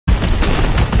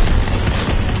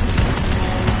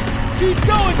Keep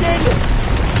going, Daniel!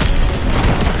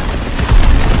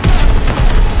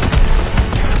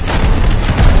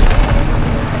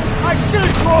 I should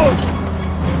have thrown!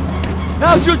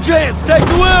 Now's your chance! Take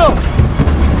the wheel!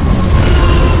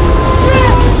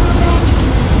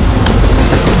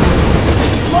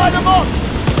 Line them up!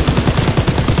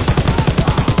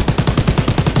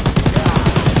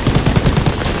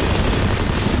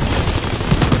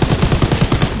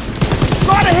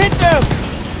 Try to hit them!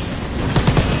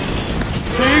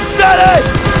 Keep steady!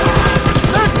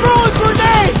 They're throwing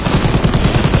grenades!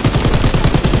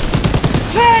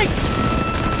 Tank!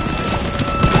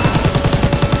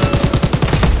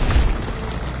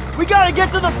 We gotta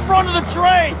get to the front of the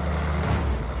train!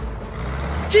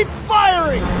 Keep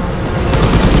firing!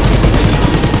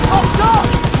 Up top!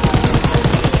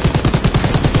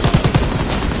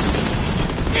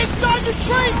 Inside the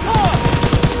train car!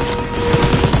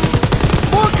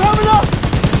 More coming up!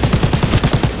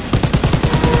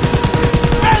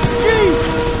 SG!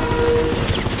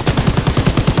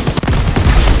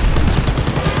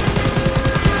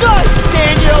 Nice,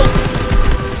 Daniel!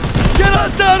 Get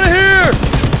us out of here!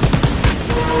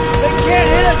 They can't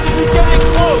hit us if we get in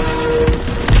close!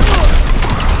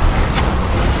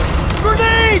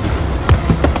 Grenade!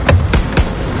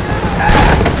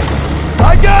 I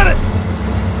got it!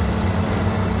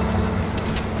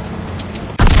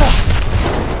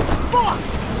 Fuck!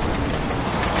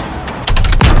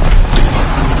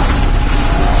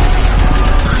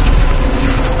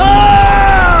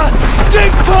 Ah!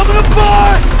 Things coming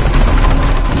apart!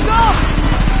 No!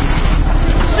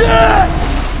 Shit!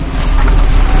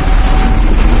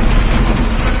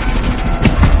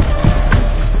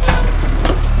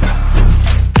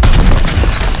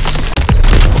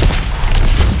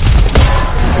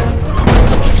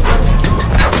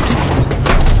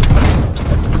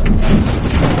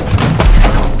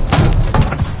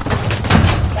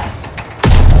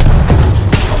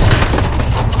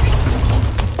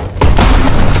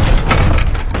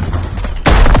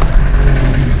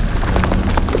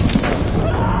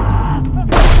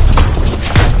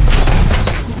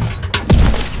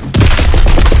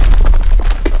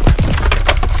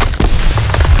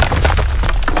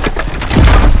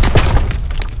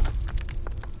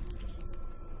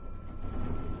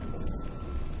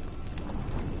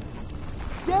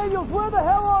 Daniels, where the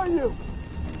hell are you?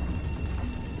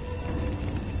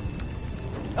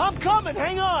 I'm coming,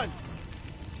 hang on!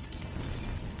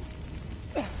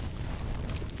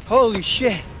 Holy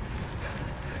shit.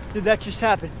 Did that just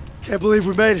happen? Can't believe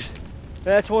we made it.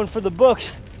 That's one for the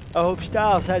books. I hope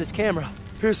Styles had his camera.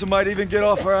 Pearson might even get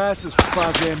off our asses for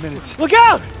 5 damn minutes. Look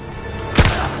out!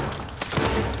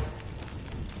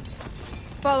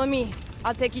 Follow me.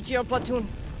 I'll take you to your platoon.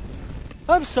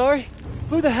 I'm sorry.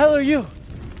 Who the hell are you?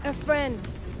 A friend.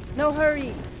 No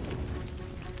hurry.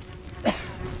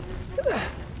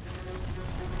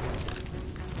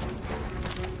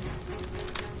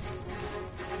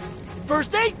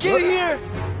 First aid kit here!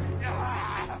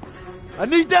 I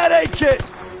need that aid kit!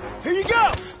 Here you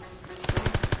go!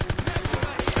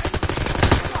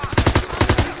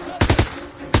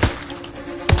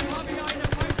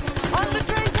 On the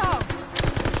train car!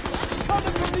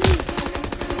 Coming from the east!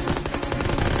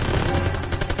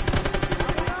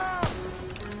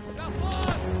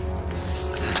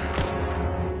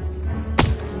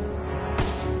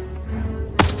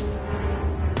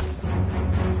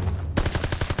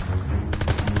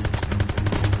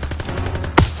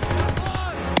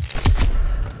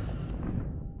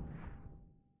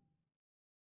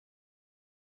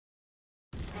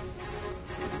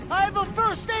 I have a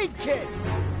first aid kit!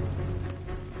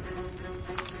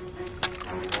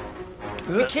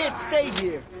 We can't stay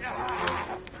here.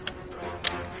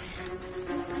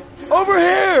 Over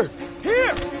here!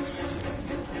 Here!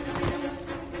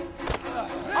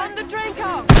 On the train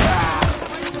car!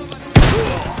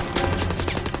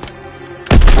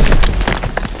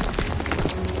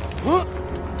 Huh?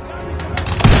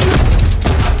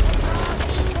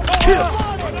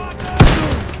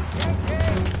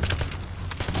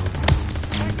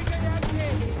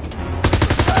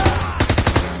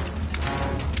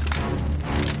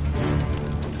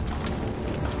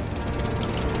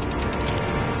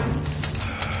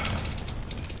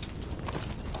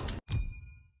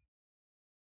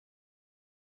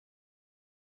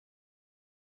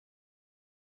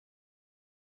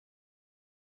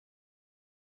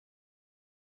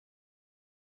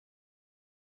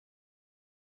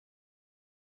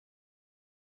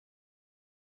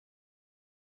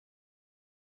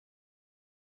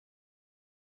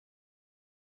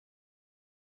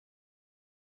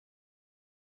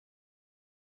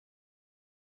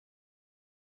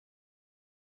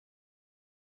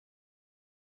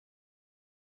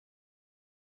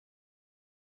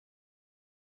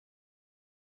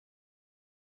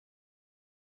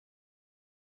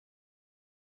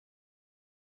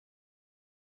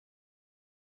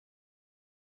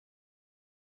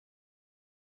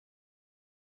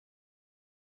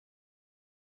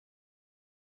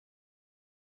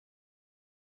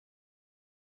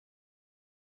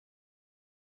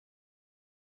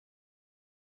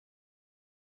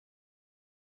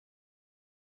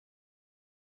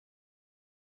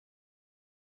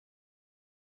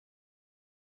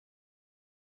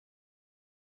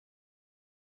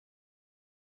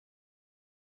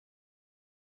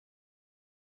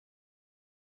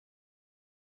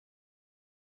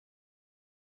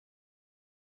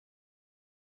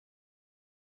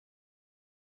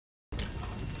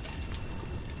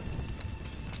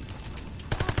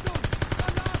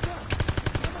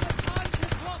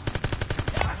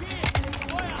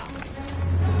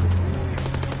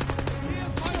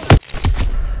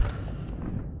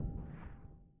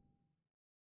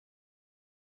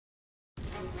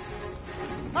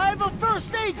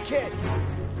 kid!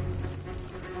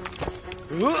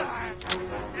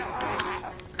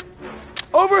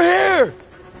 Over here!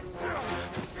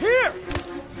 Here!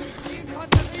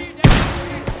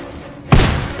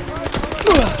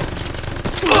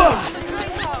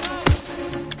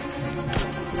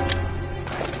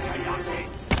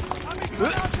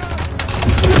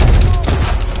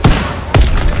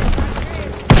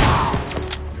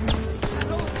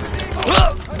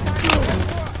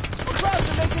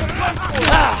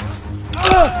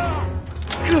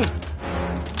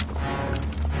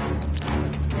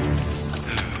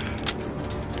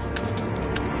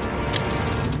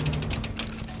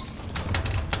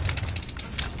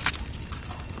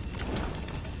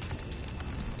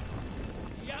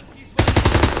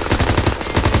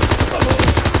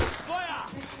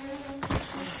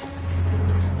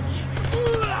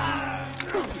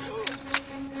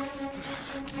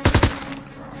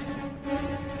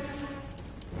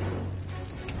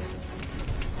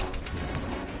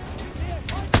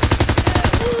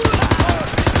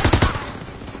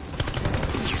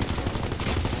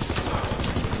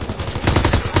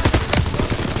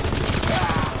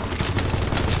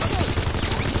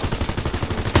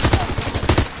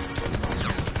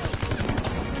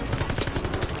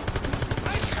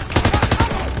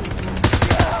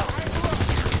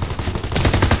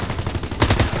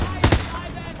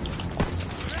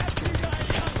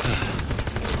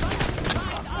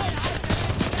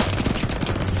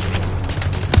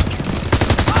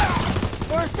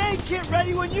 Get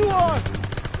ready when you are!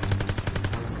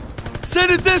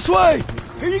 Send it this way!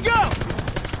 Here you go!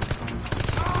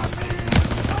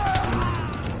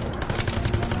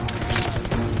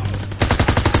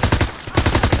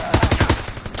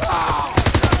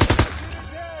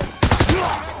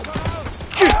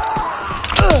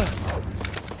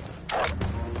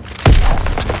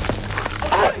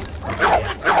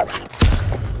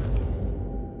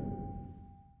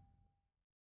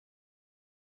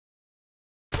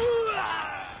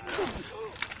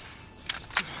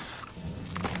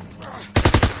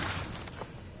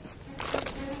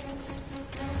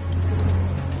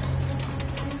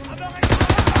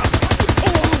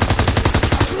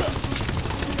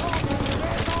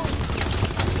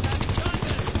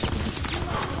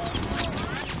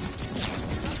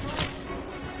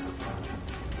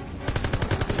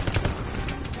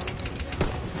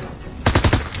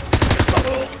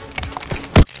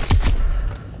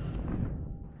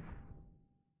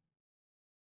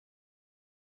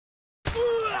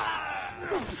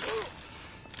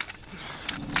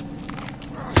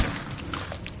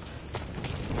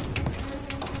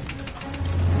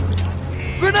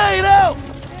 Grenade out!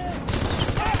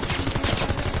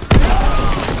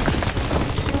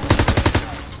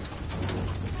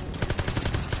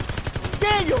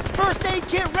 Daniel, first aid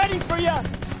kit ready for you!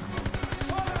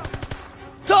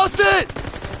 Toss it!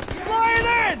 Flying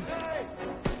in!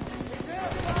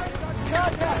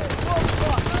 Contact!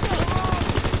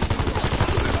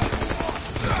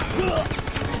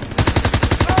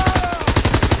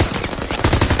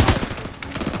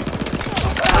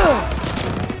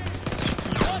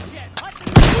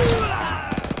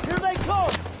 Here they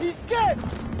come! He's dead!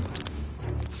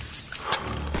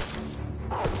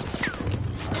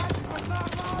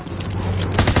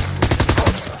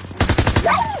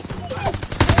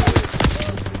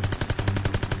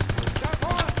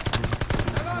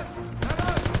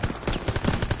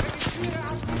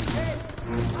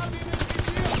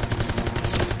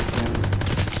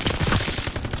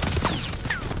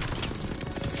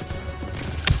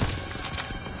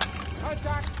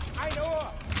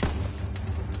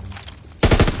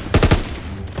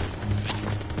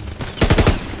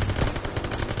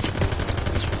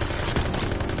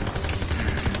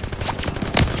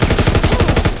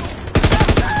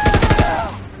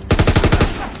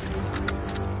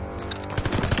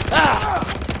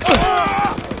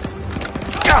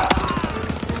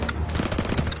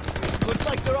 Looks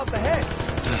like they're up ahead.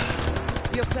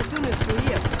 Your platoon is still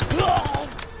here.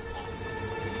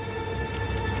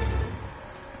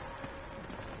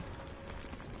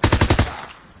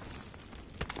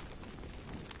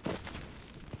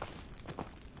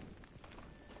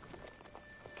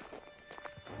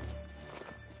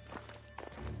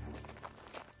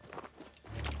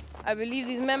 I believe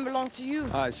these men belong to you.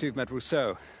 I see you've met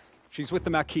Rousseau. She's with the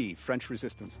Marquis, French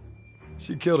resistance.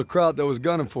 She killed a crowd that was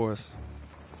gunning for us.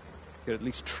 You'd at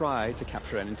least try to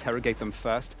capture and interrogate them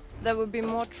first. That would be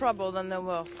more trouble than they're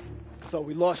worth. I thought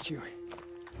we lost you.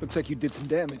 Looks like you did some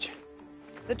damage.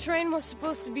 The train was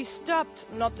supposed to be stopped,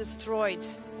 not destroyed.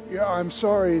 Yeah, I'm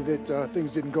sorry that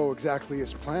things didn't go exactly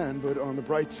as planned, but on the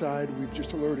bright side, we've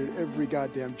just alerted every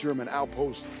goddamn German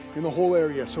outpost in the whole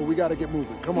area, so we gotta get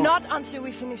moving. Come on. Not until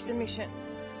we finish the mission.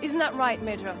 Isn't that right,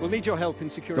 Major? We'll need your help in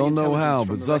securing Don't know how, intelligence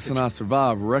but from the Zus and I wreckage.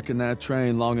 survived wrecking that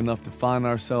train long enough to find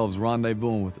ourselves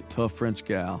rendezvousing with a tough French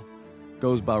gal.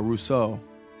 Goes by Rousseau.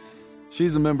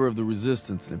 She's a member of the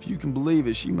Resistance, and if you can believe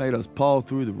it, she made us paw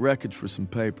through the wreckage for some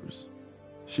papers.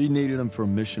 She needed them for a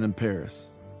mission in Paris,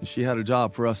 and she had a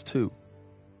job for us too.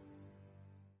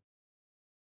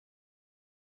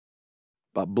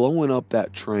 By blowing up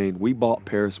that train, we bought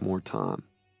Paris more time.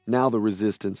 Now the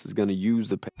Resistance is going to use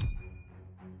the...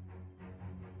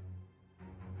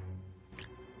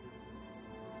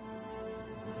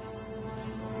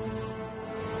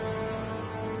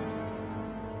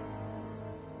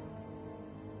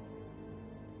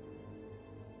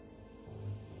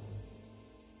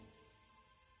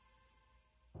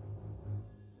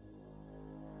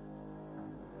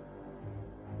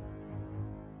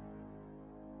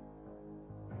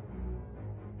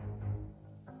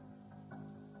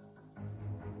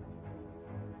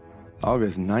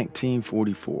 August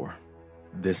 1944.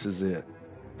 This is it.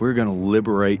 We're gonna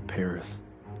liberate Paris.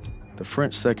 The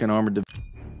French 2nd Armored Division.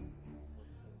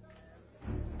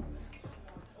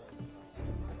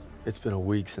 It's been a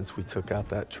week since we took out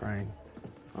that train.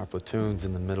 Our platoon's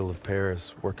in the middle of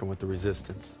Paris, working with the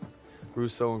Resistance.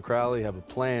 Rousseau and Crowley have a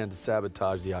plan to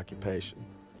sabotage the occupation,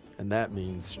 and that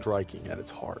means striking at its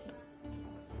heart.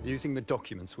 Using the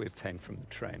documents we obtained from the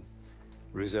train,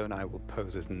 Rousseau and I will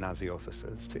pose as Nazi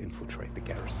officers to infiltrate the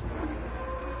garrison.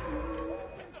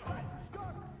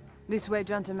 This way,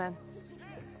 gentlemen.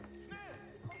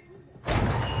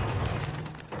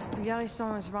 The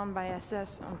garrison is run by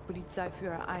SS and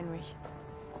Polizeiführer Heinrich.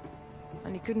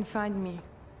 And he couldn't find me.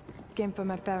 He came for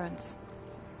my parents.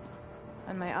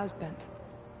 And my husband.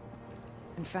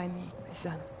 And finally, my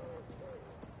son.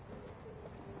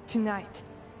 Tonight,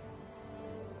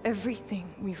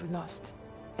 everything we've lost,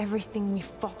 everything we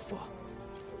fought for,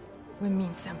 will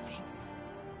mean something.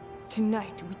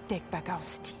 Tonight, we take back our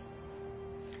city.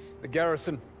 The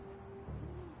garrison.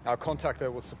 Our contact there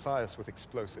will supply us with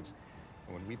explosives.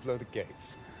 And when we blow the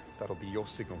gates, that'll be your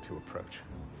signal to approach.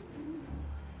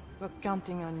 We're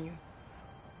counting on you.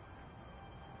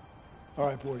 All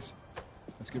right, boys.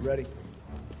 Let's get ready.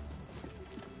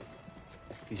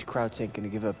 These Krauts ain't gonna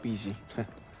give up easy.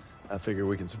 I figure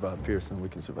we can survive Pearson, we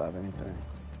can survive anything.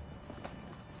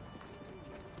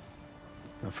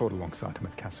 I fought alongside him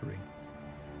at Kasserine.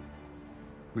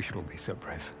 We should all be so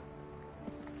brave.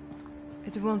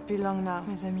 It won't be long now,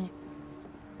 mes amis.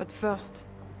 But first,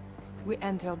 we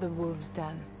enter the wolves'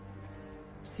 den.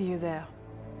 See you there.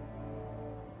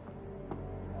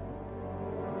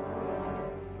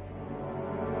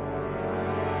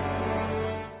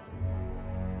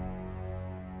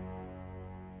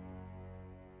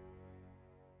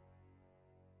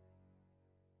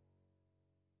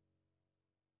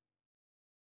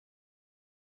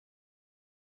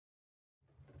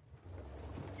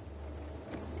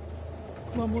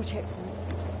 One more checkpoint.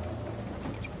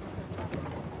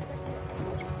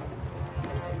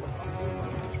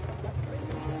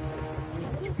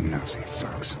 Nazi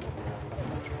thugs.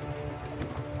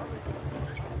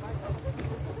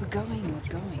 We're going.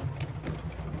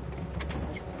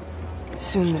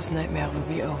 Soon this nightmare will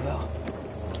be over.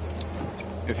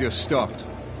 If you're stopped,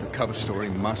 the cover story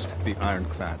must be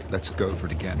ironclad. Let's go over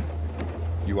it again.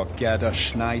 You are Gerda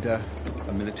Schneider,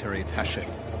 a military attaché.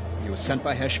 You were sent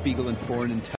by Herr Spiegel and foreign intelligence.